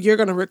is you're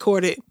gonna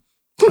record it.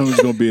 I'm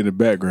just gonna be in the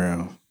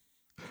background.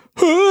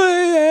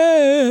 Oh,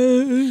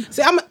 yeah.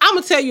 See, I'm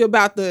gonna tell you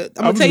about the.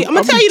 I'm gonna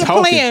tell you the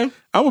plan.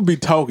 I'm gonna be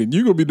talking.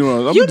 You're gonna be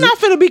doing. You're not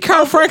finna be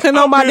Kirk Franklin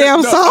on my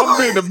damn song. I'm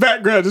gonna be in the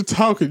background just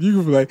talking. You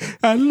gonna be like,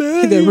 I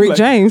love then you. Rick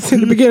James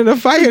in the beginning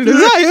of Fire and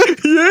Desire.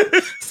 Yeah.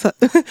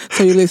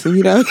 So you listen,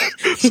 you know.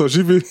 So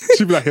she be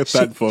like here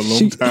thought for a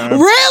long time.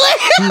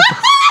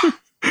 Really?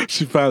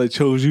 She finally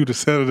chose you to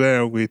settle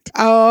down with.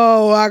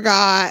 Oh my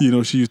God. You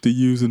know, she used to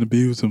use and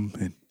abuse him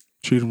and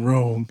treat him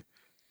wrong.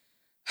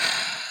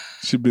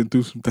 She been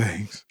through some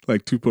things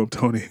like Two Pump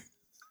Tony.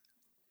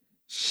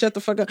 Shut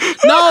the fuck up.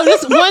 No,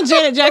 this one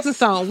Janet Jackson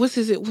song. What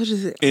is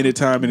it?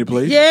 Anytime, any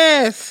place.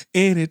 Yes.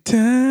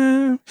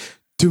 Anytime.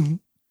 Doom,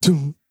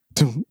 doom,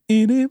 doom,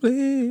 any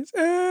place.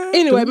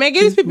 Anyway, man,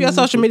 get these people your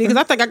social media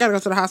because I think I gotta go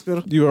to the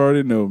hospital. You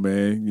already know,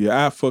 man. Your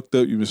eye fucked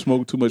up. You been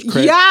smoking too much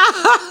crack. Yeah.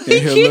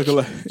 And here looking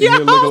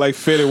like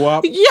Fetty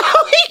Wap. Yo, he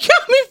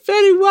got me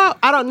Fetty Wap.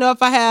 I don't know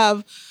if I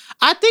have.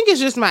 I think it's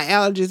just my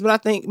allergies, but I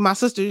think my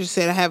sister just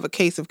said I have a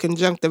case of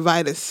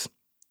conjunctivitis.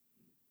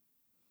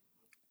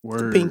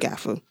 Word. Pink eye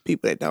for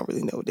people that don't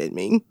really know what that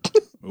means.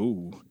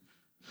 Ooh.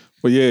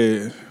 But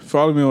yeah,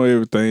 follow me on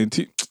everything.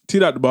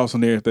 T.the.boss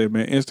on everything,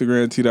 man.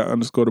 Instagram,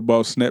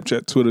 T._the_boss.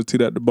 Snapchat, Twitter,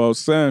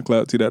 T.the.boss.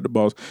 SoundCloud,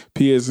 T.the.boss.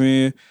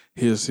 PSN,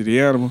 Hill City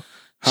Animal.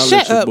 Holla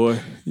at your boy.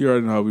 You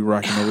already know how we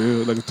rocking over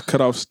here. Like to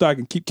cut off stock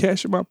and keep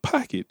cash in my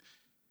pocket.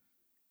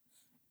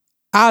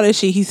 All that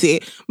shit he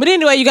said. But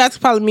anyway, you guys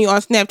can follow me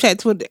on Snapchat,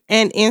 Twitter,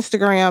 and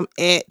Instagram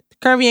at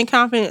Curvy and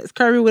Confident. It's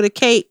Curvy with a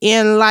K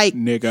and like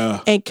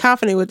nigga. And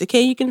Confident with the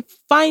K. You can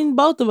find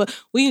both of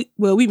us. We've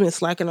been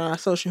slacking on our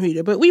social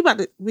media, but we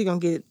gonna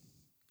get it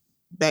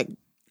back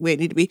where it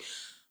need to be.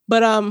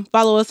 But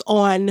follow us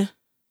on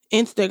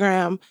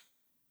Instagram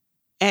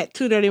at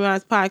Two Dirty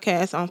Minds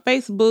Podcast, on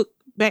Facebook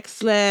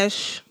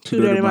 /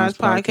 Two Dirty Minds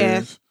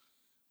Podcast.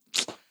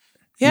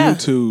 Yeah.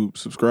 YouTube,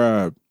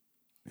 subscribe.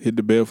 Hit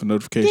the bell for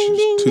notifications. Ding,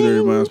 ding, Two Dirty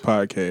ding. Minds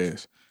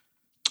Podcast.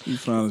 You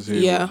find us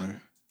here. Yeah.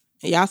 Man.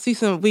 Y'all see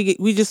some,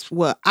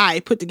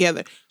 I put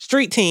together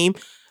street team.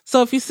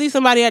 So if you see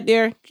somebody out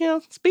there,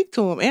 speak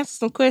to them, answer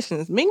some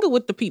questions, mingle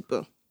with the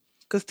people.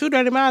 Because Two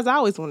Dirty Minds, I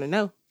always want to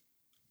know.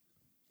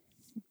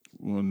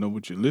 Want to know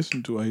what you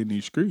listen to out here in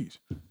these streets.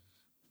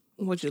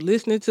 What you're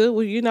listening to,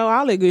 well,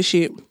 all that good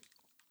shit.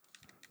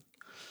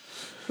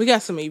 We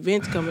got some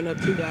events coming up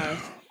too, guys.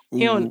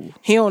 He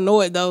don't know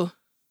it though.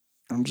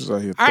 I'm just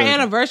out here. Our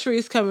anniversary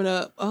is coming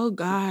up. Oh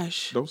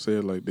gosh. Don't say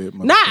it like that.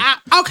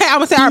 Okay, I'm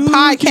gonna say our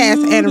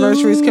podcast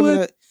anniversary is coming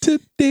up.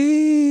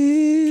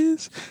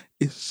 Today's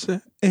it's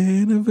our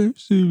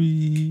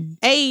anniversary.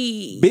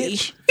 Hey,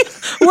 bitch.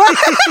 What?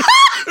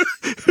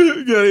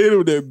 You gotta hit it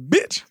with that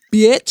bitch.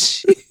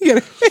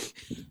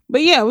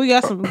 But yeah, we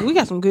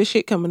got some good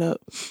shit coming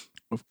up.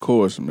 Of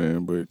course,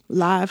 man. But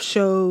live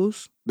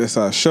shows. That's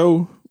our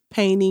show.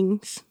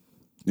 Paintings.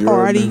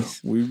 Parties.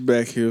 We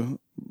back here.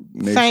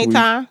 Same week.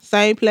 time,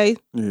 same place.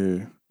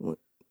 Yeah.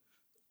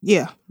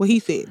 Yeah, what he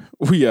said.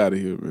 We out of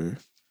here, man.